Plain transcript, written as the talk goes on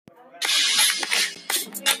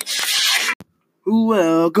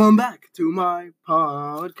Welcome back to my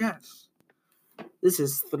podcast. This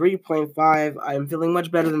is 3.5. I'm feeling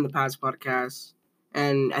much better than the past podcast.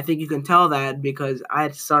 And I think you can tell that because I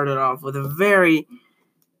started off with a very,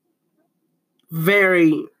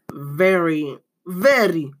 very, very,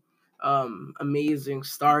 very amazing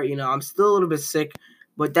start. I'm still a little bit sick,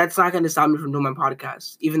 but that's not going to stop me from doing my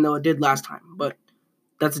podcast, even though it did last time. But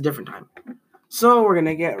that's a different time. So we're going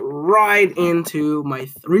to get right into my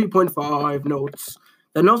 3.5 notes.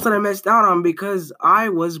 The notes that I missed out on because I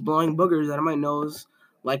was blowing boogers out of my nose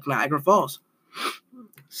like Niagara Falls.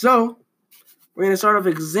 So we're going to start off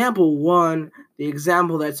example 1, the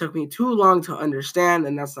example that took me too long to understand,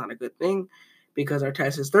 and that's not a good thing because our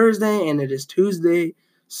test is Thursday and it is Tuesday.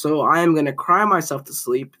 So I am going to cry myself to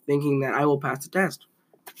sleep thinking that I will pass the test.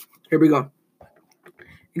 Here we go.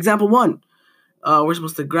 Example 1. We're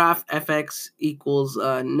supposed to graph fx equals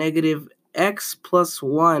negative x plus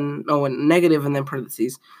 1, negative and then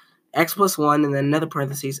parentheses, x plus 1 and then another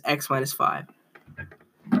parentheses, x minus 5.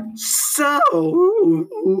 So,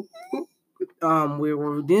 oh my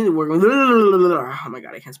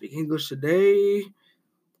god, I can't speak English today.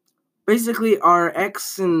 Basically, our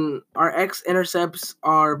x-intercepts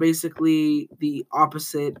are basically the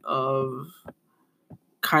opposite of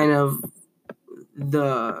kind of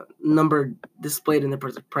the number displayed in the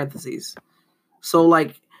parentheses. So,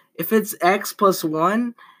 like, if it's x plus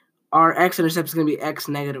 1, our x-intercept is going to be x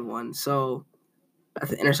negative 1. So,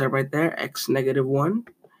 that's the intercept right there, x negative 1.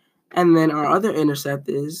 And then our other intercept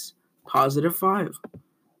is positive 5.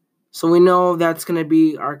 So, we know that's going to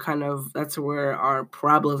be that's where our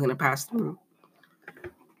parabola is going to pass through.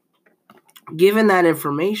 Given that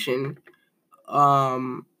information,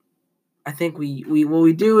 I think we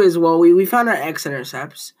found our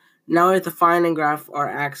x-intercepts. Now we have to find and graph our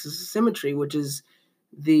axis of symmetry, which is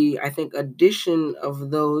the, I think, addition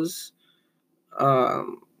of those. I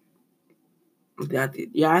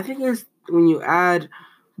think it's when you add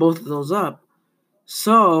both of those up.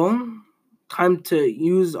 So, time to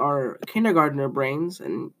use our kindergartner brains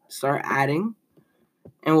and start adding.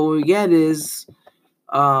 And what we get is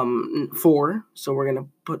 4. So we're going to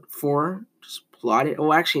put 4, just plot it.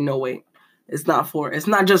 Oh, actually, no, wait. It's not 4. It's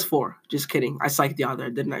not just 4. Just kidding. I psyched the other,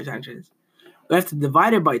 didn't I, Sanchez? We have to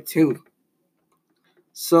divide it by 2.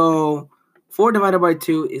 So 4 divided by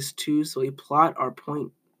 2 is 2. So we plot our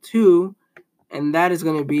point 2. And that is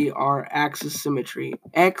going to be our axis symmetry.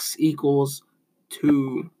 X equals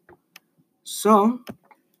 2. So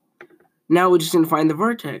now we're just going to find the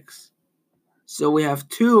vertex. So we have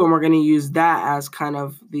 2, and we're going to use that as kind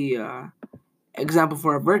of the example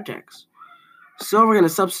for a vertex. So we're going to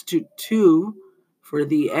substitute 2 for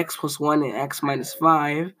the x plus 1 and x minus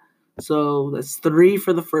 5. So that's 3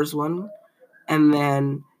 for the first one, and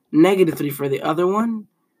then negative 3 for the other one.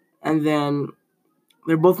 And then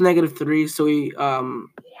they're both negative 3, so we, what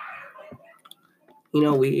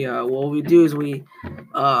we do is we,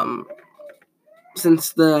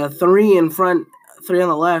 since the 3 in front, 3 on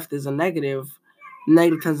the left is a negative,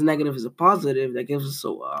 negative times negative is a positive, that gives us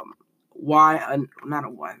a y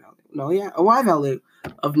value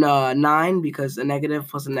of 9, because a negative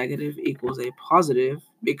plus a negative equals a positive,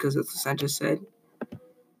 because that's what Sanchez said.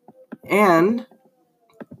 And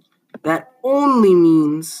that only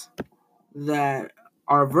means that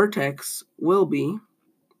our vertex will be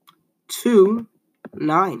 2,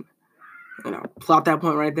 9. Plot that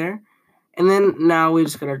point right there. And then now we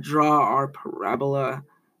just gotta draw our parabola.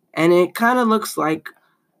 And it kind of looks like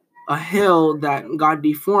a hill that got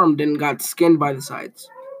deformed and got skinned by the sides.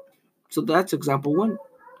 So that's example 1.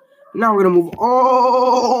 Now we're going to move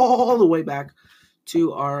all the way back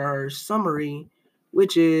to our summary,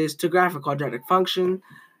 which is to graph a quadratic function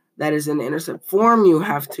that is in the intercept form. You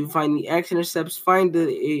have to find the x-intercepts, find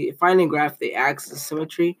and graph the axis of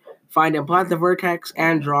symmetry, find and plot the vertex,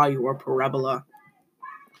 and draw your parabola.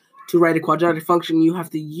 To write a quadratic function, you have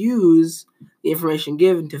to use the information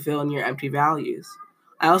given to fill in your empty values.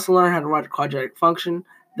 I also learned how to write a quadratic function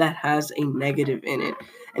that has a negative in it.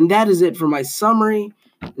 And that is it for my summary.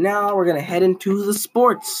 Now we're going to head into the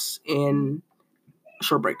sports in a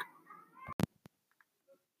short break.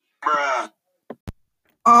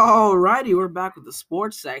 Alrighty, we're back with the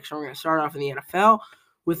sports section. We're going to start off in the NFL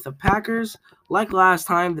with the Packers. Like last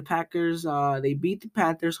time, the Packers, they beat the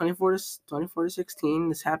Panthers 24-16.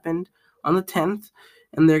 This happened on the 10th.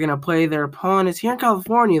 And they're going to play their opponents here in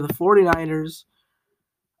California, the 49ers.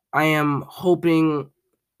 I am hoping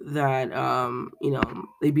that,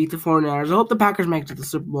 they beat the 49ers. I hope the Packers make it to the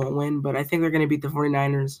Super Bowl and win, but I think they're going to beat the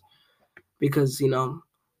 49ers because, the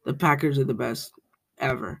Packers are the best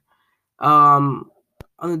ever. On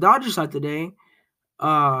the Dodgers side today,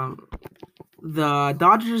 the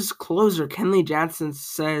Dodgers closer Kenley Jansen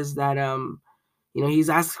says that he's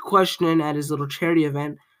asked a question at his little charity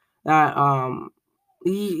event that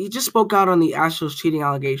he just spoke out on the Astros cheating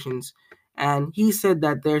allegations, and he said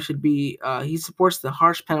that there should be he supports the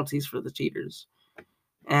harsh penalties for the cheaters.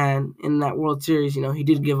 And in that World Series, he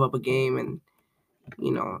did give up a game, and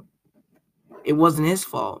it wasn't his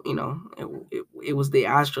fault. It was the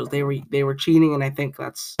Astros. They were cheating, and I think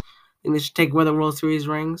they should take away the World Series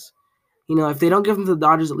rings. If they don't give them to the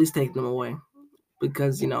Dodgers, at least take them away,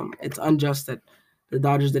 because it's unjust that the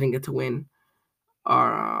Dodgers didn't get to win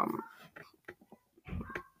our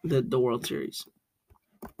the World Series.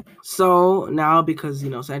 So now, because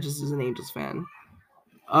Sanchez is an Angels fan,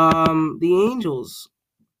 the Angels.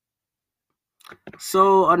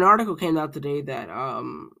 So an article came out today that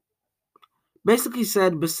basically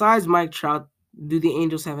said, besides Mike Trout, do the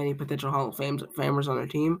Angels have any potential Hall of Famers on their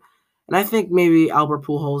team? And I think maybe Albert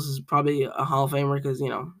Pujols is probably a Hall of Famer because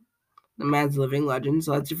the man's a living legend.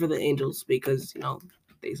 So that's it for the Angels because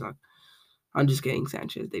they suck. I'm just kidding,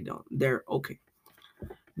 Sanchez. They don't. They're okay.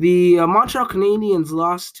 The Montreal Canadiens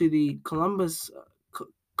lost to the Columbus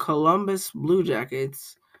Blue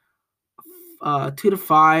Jackets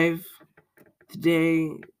 2-5 today.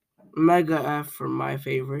 Mega F for my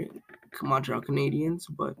favorite Montreal Canadiens,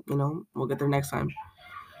 but we'll get there next time.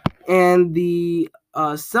 And the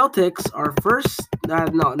Celtics are first. They're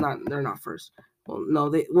not first.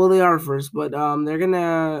 They are first, but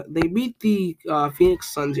they beat the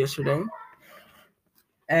Phoenix Suns yesterday,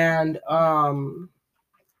 and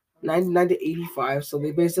 99-85. So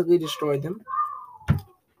they basically destroyed them.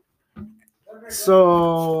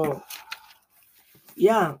 So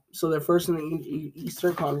yeah, so they're first in the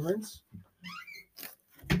Eastern Conference.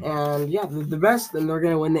 And yeah, they're the best, and they're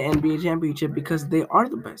going to win the NBA championship because they are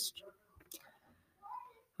the best.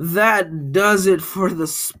 That does it for the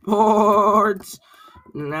sports.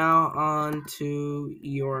 Now on to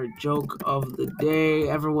your joke of the day,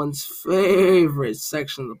 everyone's favorite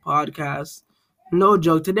section of the podcast. No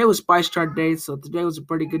joke. Today was Spice Chart Day, so today was a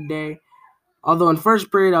pretty good day. Although in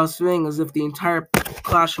first period, I was feeling as if the entire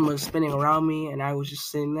classroom was spinning around me, and I was just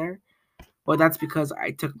sitting there. But that's because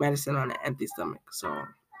I took medicine on an empty stomach. So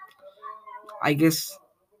I guess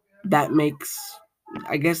that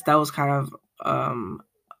was kind of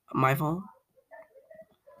my fault.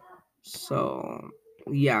 So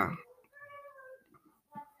yeah.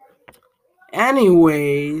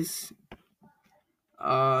 Anyways,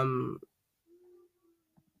 you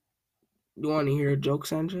want to hear a joke,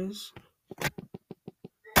 Sanchez?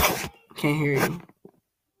 Can't hear you.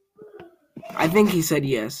 I think he said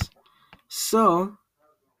yes. So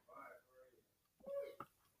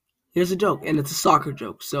here's a joke, and it's a soccer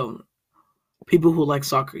joke. So people who like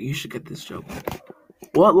soccer, you should get this joke.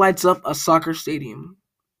 What lights up a soccer stadium?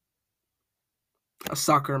 A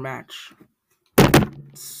soccer match.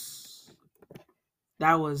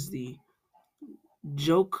 That was the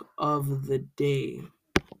joke of the day.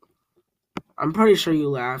 I'm pretty sure you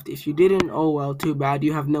laughed. If you didn't, oh well, too bad.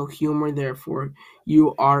 You have no humor, therefore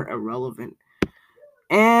you are irrelevant.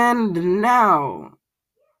 And now,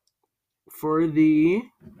 for the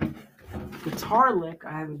guitar lick,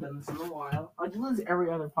 I haven't done this in a while. I do this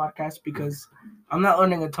every other podcast because I'm not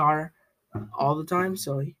learning guitar all the time,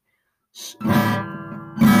 so it's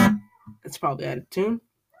probably out of tune.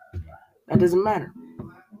 That doesn't matter.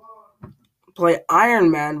 Play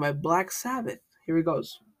Iron Man by Black Sabbath. Here he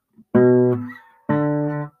goes.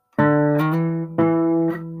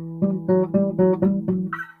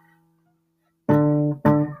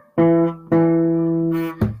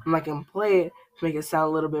 And I can play it to make it sound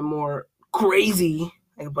a little bit more crazy.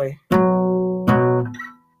 I can play.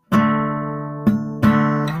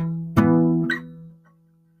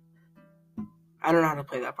 I don't know how to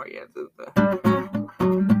play that part yet.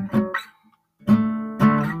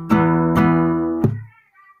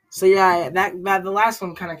 So yeah, that the last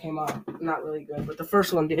one kind of came out not really good, but the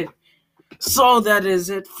first one did. So that is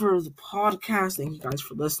it for the podcast. Thank you guys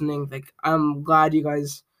for listening. I'm glad you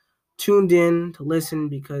guys tuned in to listen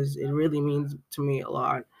because it really means to me a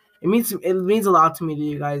lot. It means a lot to me that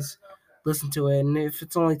you guys listen to it, and if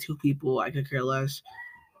it's only 2 people, I could care less.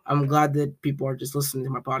 I'm glad that people are just listening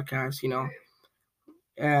to my podcast,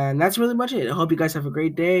 And that's really much it. I hope you guys have a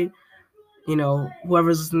great day.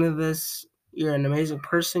 Whoever's listening to this, you're an amazing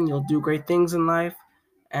person. You'll do great things in life,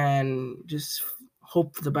 and just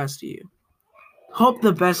hope for the best of you. Hope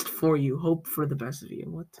the best for you. Hope for the best of you.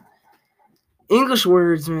 What? English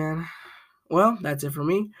words, man. Well, that's it for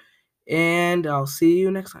me, and I'll see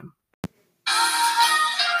you next time.